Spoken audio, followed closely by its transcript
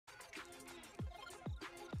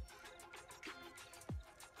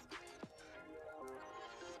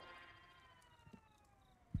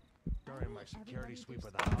my security sweep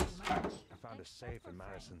of the house, I found a safe in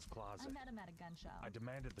Madison's closet. I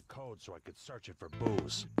demanded the code so I could search it for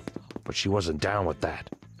booze, but she wasn't down with that.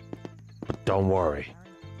 But don't worry.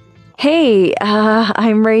 Hey,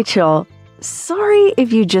 I'm Rachael. Sorry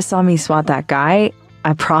if you just saw me swat that guy.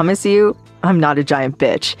 I promise you, I'm not a giant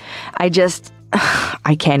bitch.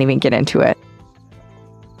 I can't even get into it.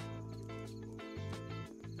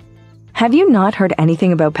 Have you not heard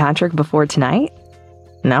anything about Patrick before tonight?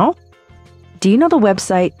 No? Do you know the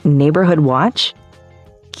website Neighborhood Watch?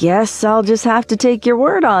 Guess I'll just have to take your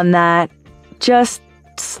word on that. Just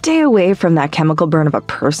stay away from that chemical burn of a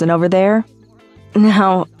person over there.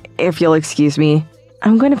 Now, if you'll excuse me,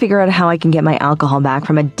 I'm going to figure out how I can get my alcohol back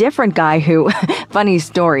from a different guy who, funny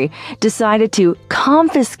story, decided to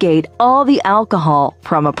confiscate all the alcohol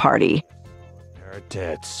from a party. Her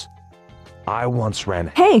tits. I once ran.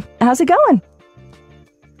 Hey, how's it going?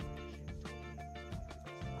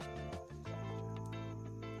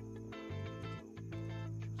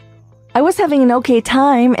 I was having an okay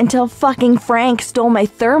time until fucking Frank stole my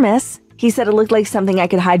thermos. He said it looked like something I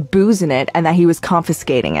could hide booze in it and that he was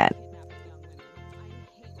confiscating it.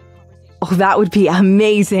 Oh, that would be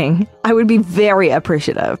amazing. I would be very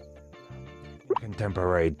appreciative.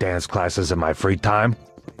 Contemporary dance classes in my free time.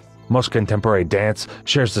 Most contemporary dance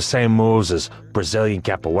shares the same moves as Brazilian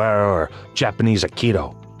capoeira or Japanese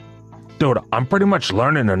aikido. Dude, I'm pretty much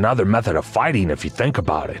learning another method of fighting if you think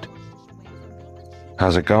about it.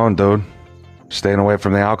 How's it going, dude? Staying away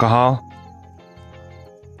from the alcohol?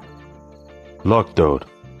 Look, dude.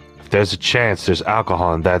 If there's a chance there's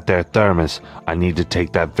alcohol in that there thermos, I need to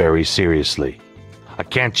take that very seriously. I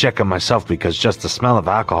can't check it myself because just the smell of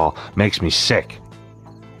alcohol makes me sick.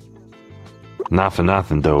 Not for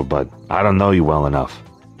nothing, dude, but I don't know you well enough.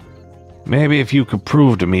 Maybe if you could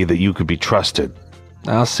prove to me that you could be trusted,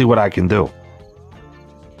 I'll see what I can do.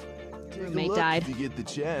 Roommate died. You get the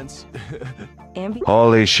chance.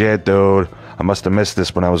 Holy shit, dude. I must have missed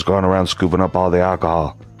this when I was going around scooping up all the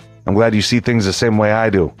alcohol. I'm glad you see things the same way I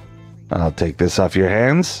do. I'll take this off your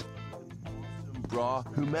hands. Bra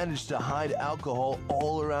who managed to hide alcohol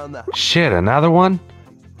all around the... Shit, another one?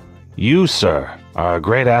 You, sir, are a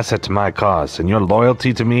great asset to my cause, and your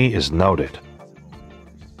loyalty to me is noted.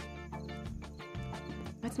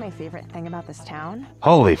 What's my favorite thing about this town?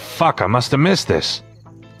 Holy fuck, I must have missed this.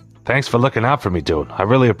 Thanks for looking out for me, dude. I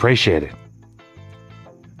really appreciate it.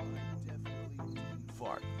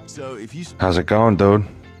 So if you... How's it going, dude?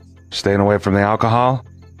 Staying away from the alcohol?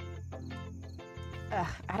 Ugh,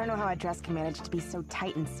 I don't know how a dress can manage to be so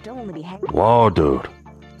tight and still only be hanging. Whoa, dude.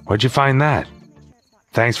 Where'd you find that?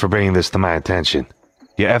 Thanks for bringing this to my attention.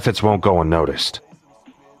 Your efforts won't go unnoticed.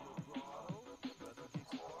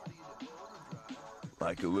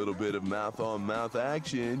 Like a little bit of mouth-on-mouth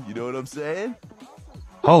action, you know what I'm saying?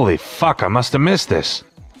 Holy fuck, I must have missed this.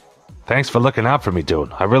 Thanks for looking out for me,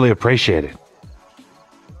 dude. I really appreciate it.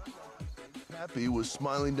 Happy was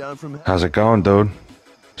smiling down from... How's it going, dude?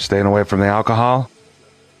 Staying away from the alcohol?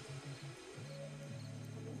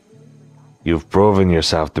 You've proven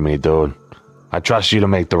yourself to me, dude. I trust you to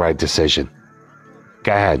make the right decision.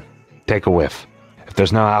 Go ahead, take a whiff. If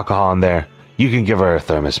there's no alcohol in there, you can give her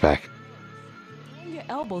thermos back. Your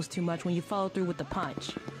elbows too much when you follow through with the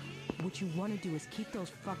punch. What you want to do is keep those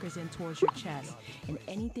fuckers in towards your chest, and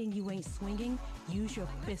anything you ain't swinging, use your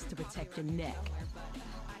fist to protect your neck.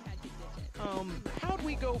 How'd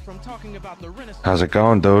we go from talking about the Renaissance? How's it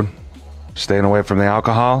going, dude? Staying away from the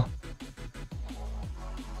alcohol?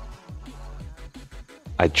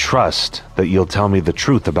 I trust that you'll tell me the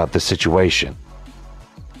truth about the situation.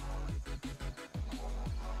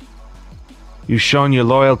 You've shown your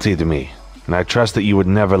loyalty to me, and I trust that you would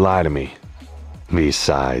never lie to me.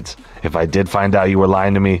 Besides, if I did find out you were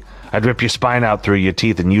lying to me, I'd rip your spine out through your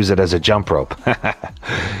teeth and use it as a jump rope.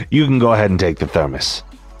 You can go ahead and take the thermos.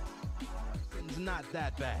 It's not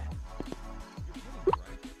that bad.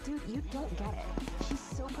 Dude, you don't get it. She's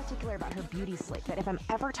so particular about her beauty sleep that if I'm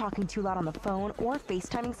ever talking too loud on the phone or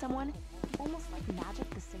FaceTiming someone, almost like magic,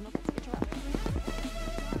 the signal gets interrupted.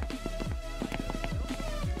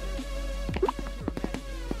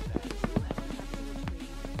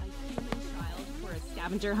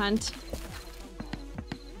 Scavenger hunt.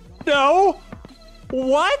 No!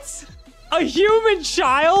 What? A human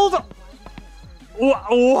child?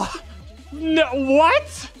 No,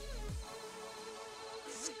 what?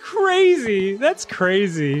 It's crazy. That's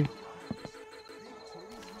crazy.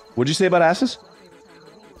 What'd you say about asses?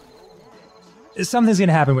 Something's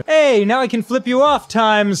gonna happen with. Hey, now I can flip you off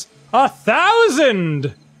times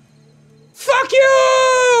 1,000! Fuck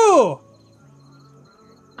you!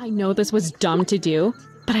 I know this was dumb to do,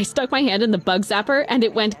 but I stuck my hand in the bug zapper and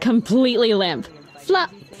it went completely limp. Flop,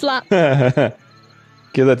 flop.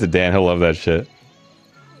 Give that to Dan. He'll love that shit.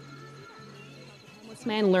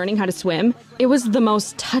 Man learning how to swim. It was the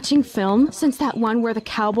most touching film since that one where the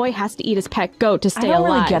cowboy has to eat his pet goat to stay alive. I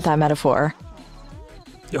don't really get that metaphor.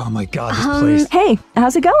 Oh my god, this place. Hey,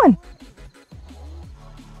 how's it going?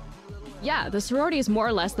 Yeah, the sorority is more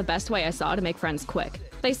or less the best way I saw to make friends quick.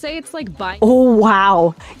 They say it's like buying— Oh,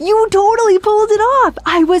 wow. You totally pulled it off.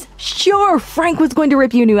 I was sure Frank was going to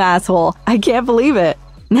rip you a new asshole. I can't believe it.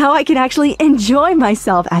 Now I can actually enjoy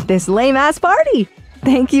myself at this lame-ass party.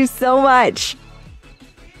 Thank you so much.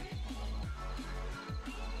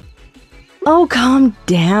 Oh, calm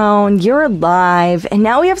down. You're alive. And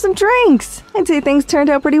now we have some drinks. I'd say things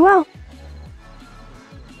turned out pretty well.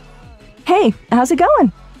 Hey, how's it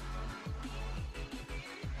going?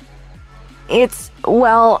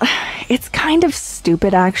 Well, it's kind of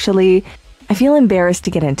stupid, actually. I feel embarrassed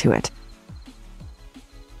to get into it.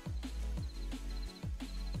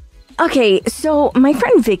 Okay, so my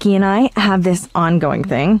friend Vicky and I have this ongoing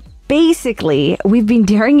thing. Basically, we've been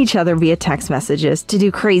daring each other via text messages to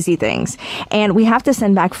do crazy things, and we have to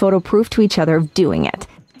send back photo proof to each other of doing it.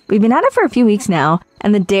 We've been at it for a few weeks now,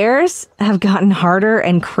 and the dares have gotten harder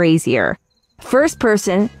and crazier. First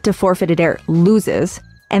person to forfeit a dare loses,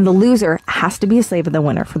 and the loser has to be a slave of the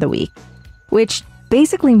winner for the week. Which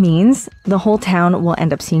basically means the whole town will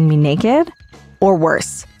end up seeing me naked, or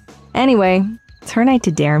worse. Anyway, it's her night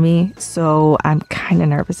to dare me, so I'm kinda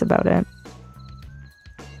nervous about it.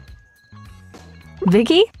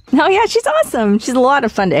 Vicky? Oh yeah, she's awesome. She's a lot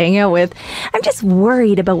of fun to hang out with. I'm just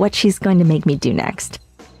worried about what she's going to make me do next.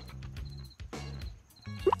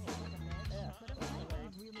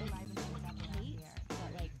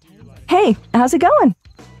 Hey, how's it going?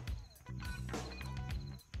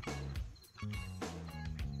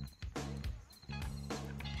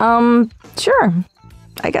 Sure.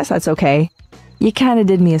 I guess that's okay. You kinda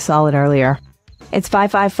did me a solid earlier. It's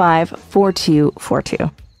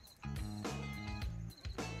 555-4242.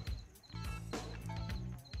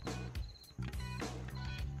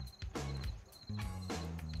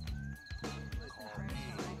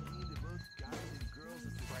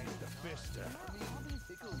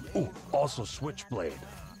 Ooh, also Switchblade.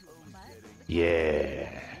 Yeah.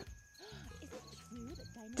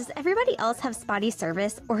 Does everybody else have spotty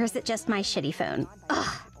service, or is it just my shitty phone?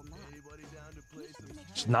 Ugh.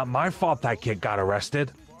 It's not my fault that kid got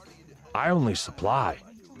arrested. I only supply.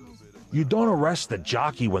 You don't arrest the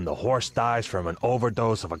jockey when the horse dies from an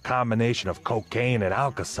overdose of a combination of cocaine and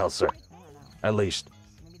Alka-Seltzer. At least,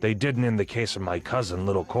 they didn't in the case of my cousin,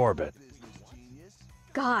 Little Corbett.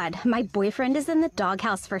 God, my boyfriend is in the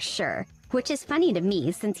doghouse for sure, which is funny to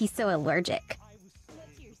me since he's so allergic.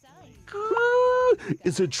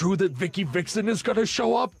 Is it true that Vicky Vixen is gonna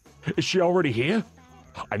show up? Is she already here?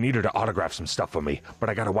 I need her to autograph some stuff for me, but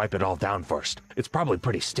I gotta wipe it all down first. It's probably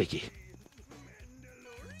pretty sticky.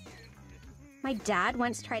 My dad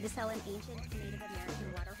once tried to sell an ancient Native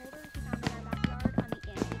American water holder he found in our backyard on the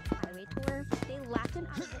Antique Highway tour. They laughed him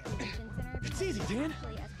out of the convention center. It's easy, Dan.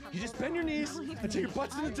 You just bend your knees until your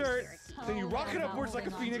butt's in the dirt, then you rock it upwards like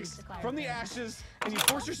a phoenix from the ashes, and you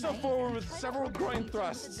force yourself forward with several groin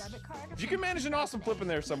thrusts. If you can manage an awesome flip in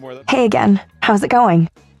there somewhere. Hey again. How's it going?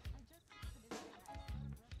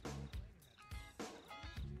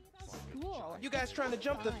 You guys trying to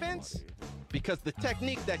jump the fence? Because the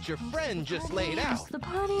technique that your friend just laid out. The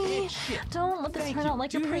party. Don't let this turn out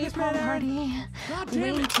like a pre-prom party.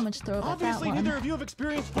 Way too much throwback. Obviously, neither of you have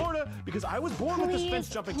experienced Florida because I was born with this fence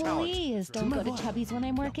jumping challenge. Please don't go to Chubby's when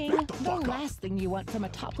I'm working. The last thing you want from a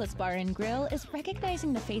topless bar and grill is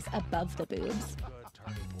recognizing the face above the boobs.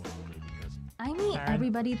 I meet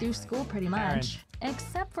everybody through school pretty much.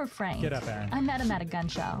 Except for Frank. Get up, Aaron. I met him at a gun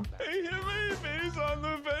show. Hey, hit my face on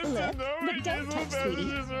the fence Look, but don't touch,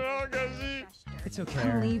 sweetie. It's okay,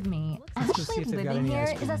 Aaron. Believe me, Let's go see Ashley if they've got living any here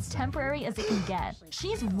ice cream is as temporary as it can get.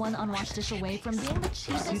 She's one unwashed dish away from being the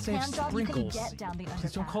See cheapest if they have hand job you can sprinkles. get down the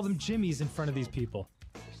Please don't call them Jimmys in front of these people.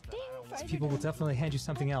 These people will definitely hand you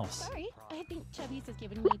something else. Sorry, I think Chubby's has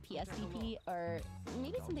given me PSDP or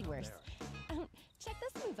maybe something worse. Check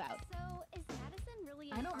this move out. So, is Madison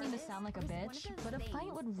really I don't mean to sound like a bitch, but a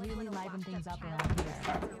fight would really liven things up around here.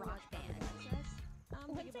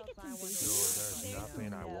 There's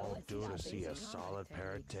nothing I won't do to see a solid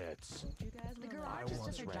pair of tits. The garage is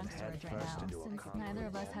just a junk storage right now, since neither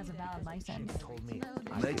of us has a valid license.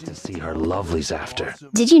 I get to see her lovelies after.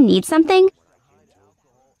 Did you need something?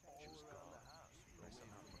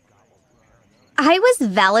 I was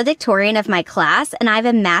valedictorian of my class, and I have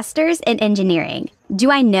a master's in engineering. Do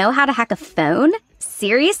I know how to hack a phone?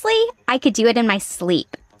 Seriously? I could do it in my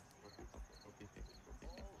sleep.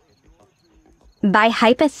 By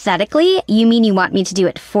hypothetically, you mean you want me to do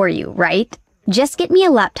it for you, right? Just get me a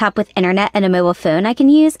laptop with internet and a mobile phone I can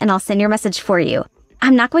use, and I'll send your message for you.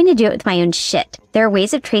 I'm not going to do it with my own shit. There are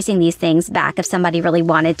ways of tracing these things back if somebody really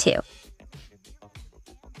wanted to.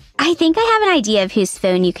 I think I have an idea of whose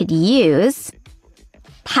phone you could use.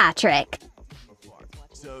 Patrick.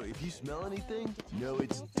 So if you smell anything, no,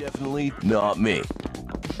 it's definitely not me.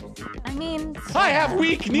 I mean, I have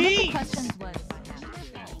weak knees!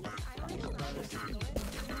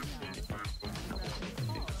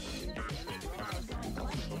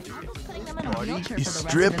 Party is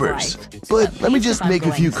strippers. But let me just make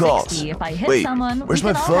a few calls. Wait, where's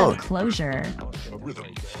my phone? Closure.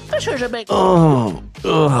 Oh,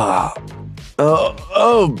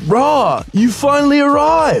 brah, you finally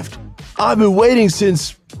arrived. I've been waiting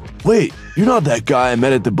since... Wait, you're not that guy I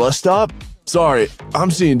met at the bus stop? Sorry,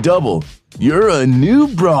 I'm seeing double. You're a new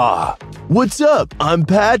brah. What's up? I'm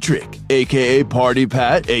Patrick, aka Party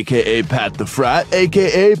Pat, aka Pat the Frat,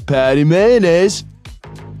 aka Patty Mayonnaise.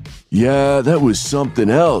 Yeah, that was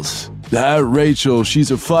something else. That Rachael,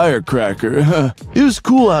 she's a firecracker. It was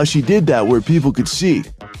cool how she did that where people could see.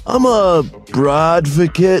 I'm a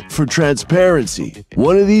broadvocate for transparency.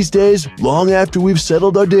 One of these days, long after we've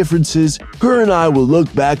settled our differences, her and I will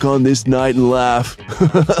look back on this night and laugh.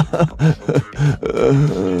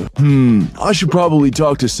 I should probably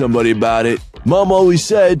talk to somebody about it. Mom always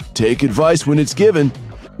said, take advice when it's given.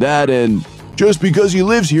 That and, just because he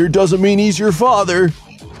lives here doesn't mean he's your father.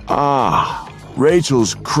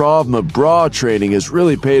 Rachel's Krav Maga training has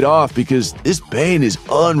really paid off because this pain is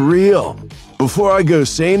unreal. Before I go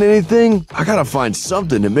saying anything, I gotta find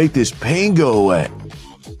something to make this pain go away.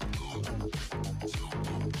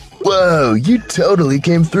 Whoa, you totally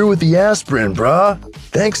came through with the aspirin, brah.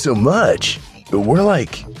 Thanks so much. We're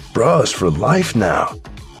like bras for life now.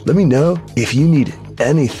 Let me know if you need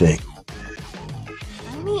anything.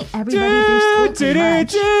 I meet everybody through school too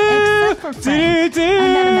much, except for Frank. I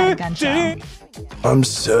met him at a gun show. I'm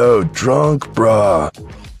so drunk, brah.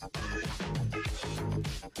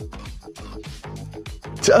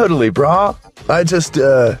 Totally, brah. I just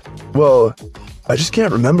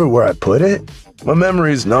can't remember where I put it. My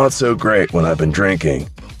memory's not so great when I've been drinking.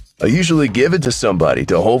 I usually give it to somebody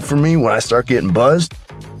to hold for me when I start getting buzzed.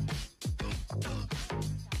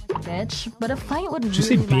 Bitch, but a fight would Did you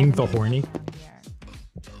say being the horny?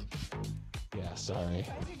 Yeah, sorry.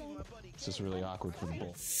 This is really awkward for the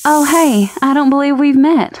both. Oh, hey, I don't believe we've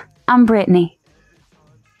met. I'm Brittany.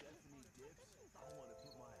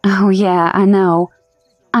 Oh, yeah, I know.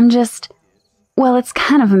 Well, it's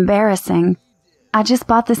kind of embarrassing. I just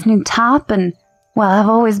bought this new top and, well, I've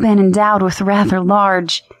always been endowed with rather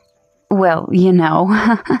large, well, you know.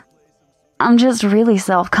 I'm just really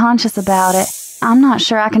self-conscious about it. I'm not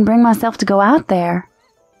sure I can bring myself to go out there.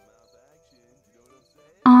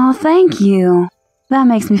 Aw, thank you. That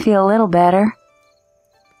makes me feel a little better.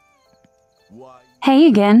 Hey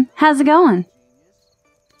again, how's it going?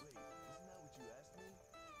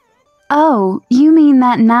 Oh, you mean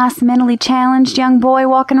that nice mentally challenged young boy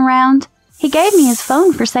walking around? He gave me his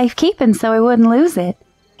phone for safekeeping so he wouldn't lose it.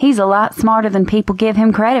 He's a lot smarter than people give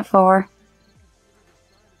him credit for.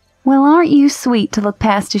 Well, aren't you sweet to look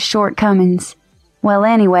past his shortcomings? Well,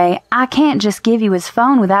 anyway, I can't just give you his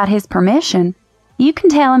phone without his permission. You can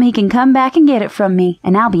tell him he can come back and get it from me,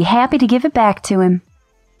 and I'll be happy to give it back to him.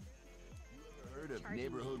 Heard of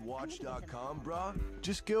neighborhoodwatch.com, brah?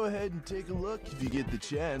 Just go ahead and take a look if you get the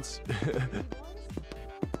chance.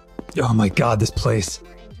 Oh my god, this place.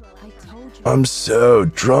 I'm so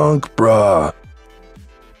drunk, brah.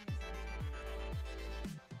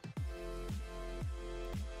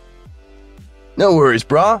 No worries,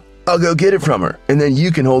 brah. I'll go get it from her, and then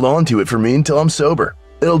you can hold on to it for me until I'm sober.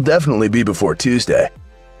 It'll definitely be before Tuesday.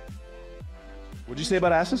 What'd you say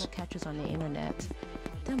about asses? Catches on the internet.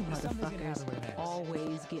 Them motherfuckers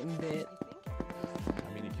always getting bit.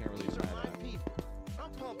 I mean, you can't really try that.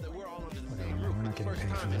 I'm pumped that we're all under the same roof. We're not getting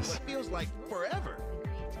paid for this. It feels like forever.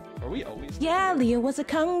 Are we always? Yeah, Leah was a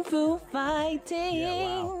kung fu fighting.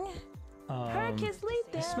 Yeah, wow.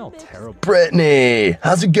 I smell terrible. Brittany,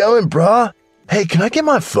 how's it going, brah? Hey, can I get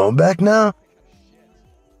my phone back now?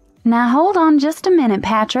 Now hold on just a minute,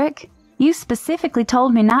 Patrick. You specifically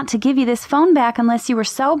told me not to give you this phone back unless you were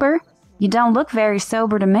sober. You don't look very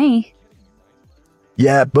sober to me.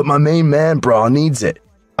 Yeah, but my main man, brah, needs it.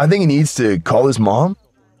 I think he needs to call his mom.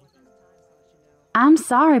 I'm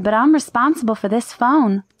sorry, but I'm responsible for this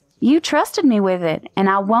phone. You trusted me with it, and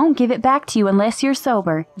I won't give it back to you unless you're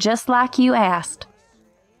sober, just like you asked.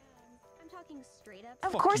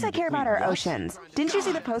 Of course I care about our oceans. Didn't you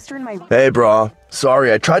see the poster in my... Hey, brah.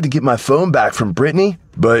 Sorry, I tried to get my phone back from Brittany,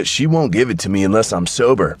 but she won't give it to me unless I'm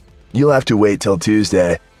sober. You'll have to wait till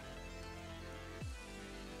Tuesday.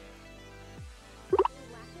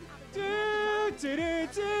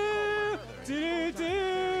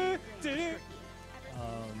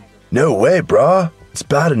 No way, brah. It's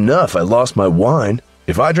bad enough I lost my wine.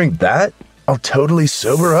 If I drink that, I'll totally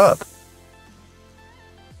sober up.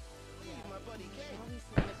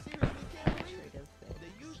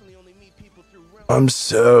 I'm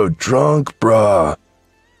so drunk, brah.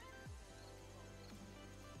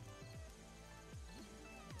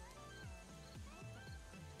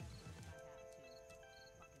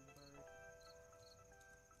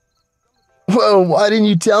 Whoa, why didn't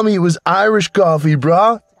you tell me it was Irish coffee,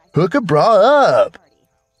 brah? Hook a brah up. To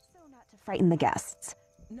frighten the guests.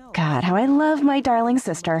 God, how I love my darling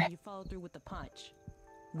sister.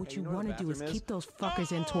 What you want to do is keep those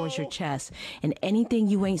fuckers in towards your chest, and anything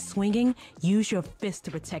you ain't swinging, use your fist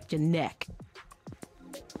to protect your neck.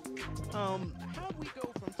 How we go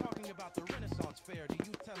from talking about the Renaissance Fair to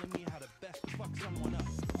you telling me how to best fuck someone up?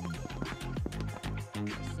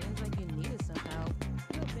 Seems like you need it somehow.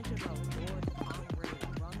 You a bitch about Lord,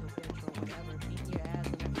 Conrad, run the bitch or whatever, beating your ass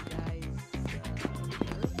and every guy's,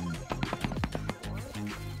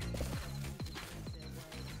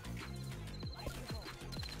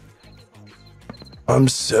 I'm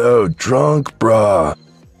so drunk, brah.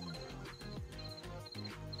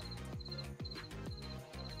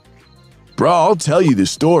 Brah, I'll tell you the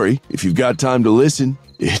story if you've got time to listen.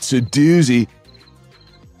 It's a doozy.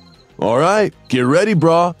 All right, get ready,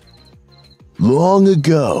 brah. Long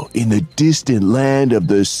ago, in the distant land of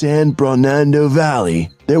the San Bernardino Valley,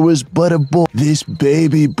 there was but a boy. This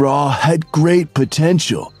baby brah had great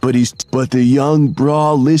potential, but the young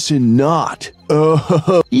brah listened not.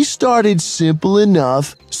 He started simple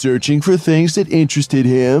enough, searching for things that interested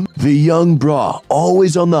him. The young brah,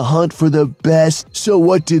 always on the hunt for the best. So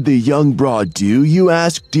what did the young brah do, you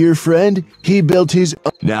ask, dear friend? He built his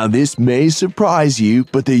own. Now this may surprise you,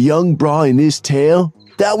 but the young brah in this tale,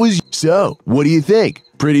 that was... So, what do you think?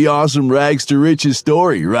 Pretty awesome rags to riches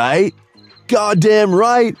story, right? Goddamn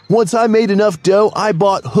right. Once I made enough dough, I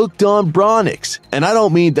bought Hooked on Bronix. And I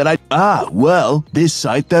don't mean that this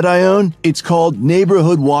site that I own, it's called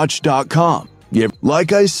neighborhoodwatch.com. Yeah,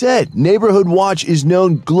 like I said, Neighborhood Watch is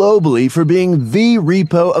known globally for being the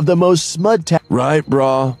repo of the most smut Right,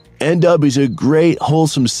 brah? NW is a great,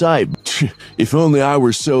 wholesome site. If only I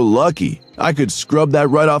were so lucky. I could scrub that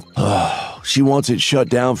right off. She wants it shut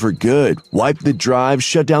down for good. Wipe the drive,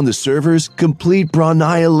 shut down the servers, complete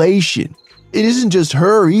annihilation. It isn't just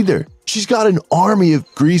her either. She's got an army of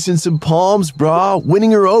grease and some palms, brah,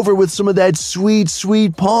 winning her over with some of that sweet,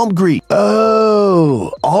 sweet palm grease.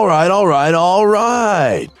 Oh, all right.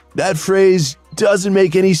 That phrase doesn't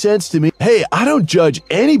make any sense to me. Hey, I don't judge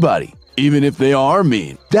anybody, even if they are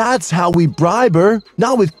mean. That's how we bribe her,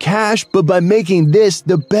 not with cash, but by making this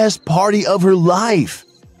the best party of her life.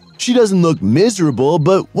 She doesn't look miserable,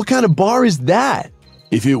 but what kind of bar is that?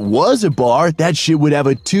 If it was a bar, that shit would have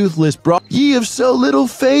a toothless bra. Ye of so little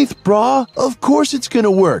faith, brah. Of course it's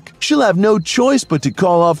gonna work. She'll have no choice but to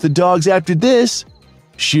call off the dogs after this.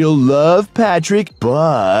 She'll love Patrick,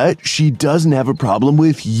 but she doesn't have a problem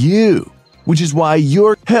with you. Which is why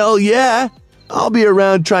you're... Hell yeah! I'll be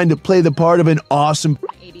around trying to play the part of an awesome...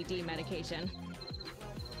 ADD medication.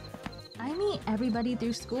 I meet everybody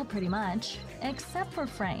through school pretty much, except for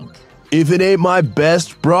Frank. If it ain't my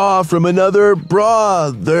best bra from another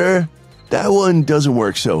brother, that one doesn't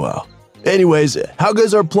work so well. Anyways, how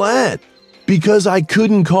goes our plan? Because I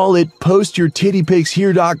couldn't call it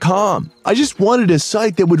postyourtittypicshere.com. I just wanted a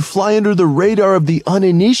site that would fly under the radar of the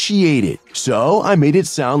uninitiated. So I made it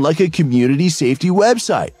sound like a community safety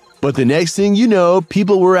website. But the next thing you know,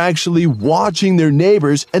 people were actually watching their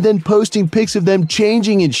neighbors and then posting pics of them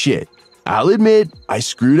changing and shit. I'll admit, I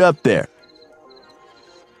screwed up there.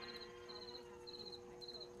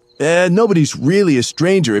 Nobody's really a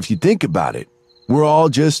stranger if you think about it. We're all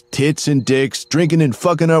just tits and dicks, drinking and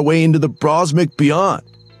fucking our way into the Brosmic beyond.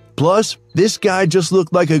 Plus, this guy just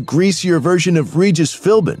looked like a greasier version of Regis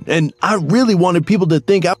Philbin, and I really wanted people to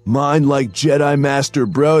think I mind like Jedi Master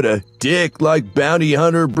Broda, dick like Bounty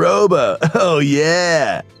Hunter Broba. Oh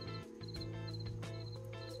yeah!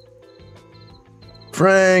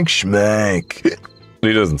 Frank Schmank.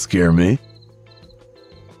 He doesn't scare me.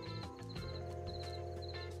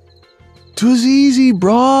 'Twas easy,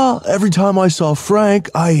 brah. Every time I saw Frank,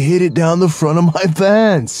 I hit it down the front of my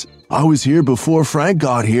pants. I was here before Frank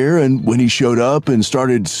got here, and when he showed up and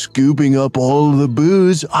started scooping up all of the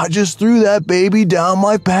booze, I just threw that baby down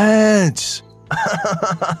my pants.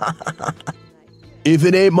 If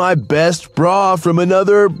it ain't my best bra from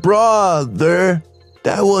another brother,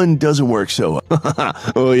 that one doesn't work so well.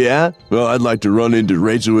 Oh yeah? Well, I'd like to run into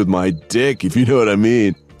Rachel with my dick, if you know what I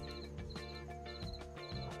mean.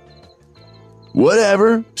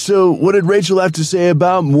 Whatever. So, what did Rachel have to say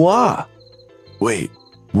about moi? Wait,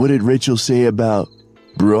 what did Rachel say about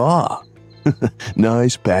bra?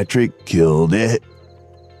 Nice, Patrick. Killed it.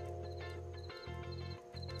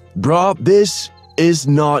 Bra, this is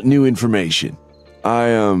not new information. I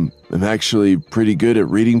am actually pretty good at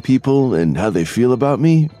reading people and how they feel about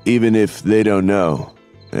me, even if they don't know.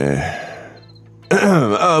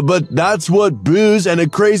 But that's what booze and a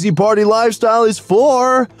crazy party lifestyle is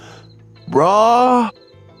for. Brah.